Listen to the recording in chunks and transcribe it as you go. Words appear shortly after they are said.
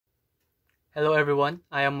Hello everyone,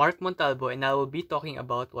 I am Mark Montalbo and I will be talking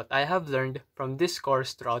about what I have learned from this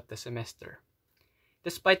course throughout the semester.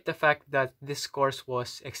 Despite the fact that this course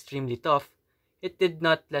was extremely tough, it did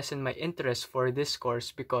not lessen my interest for this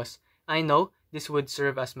course because I know this would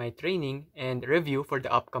serve as my training and review for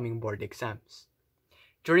the upcoming board exams.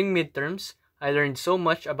 During midterms, I learned so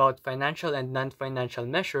much about financial and non-financial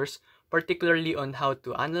measures, particularly on how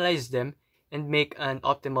to analyze them and make an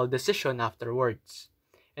optimal decision afterwards.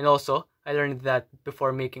 And also, I learned that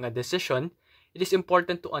before making a decision, it is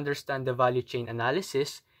important to understand the value chain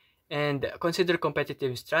analysis and consider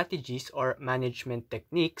competitive strategies or management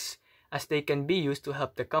techniques as they can be used to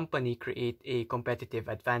help the company create a competitive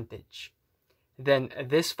advantage. Then,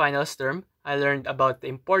 this finals term, I learned about the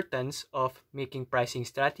importance of making pricing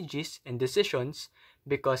strategies and decisions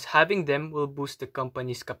because having them will boost the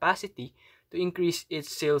company's capacity to increase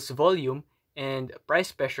its sales volume and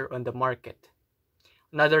price pressure on the market.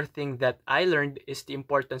 Another thing that I learned is the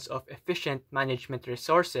importance of efficient management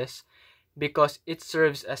resources because it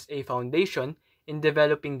serves as a foundation in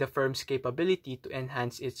developing the firm's capability to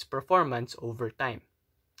enhance its performance over time.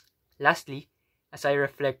 Lastly, as I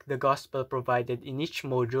reflect the gospel provided in each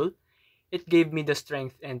module, it gave me the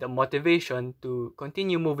strength and the motivation to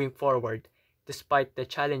continue moving forward despite the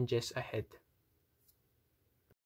challenges ahead.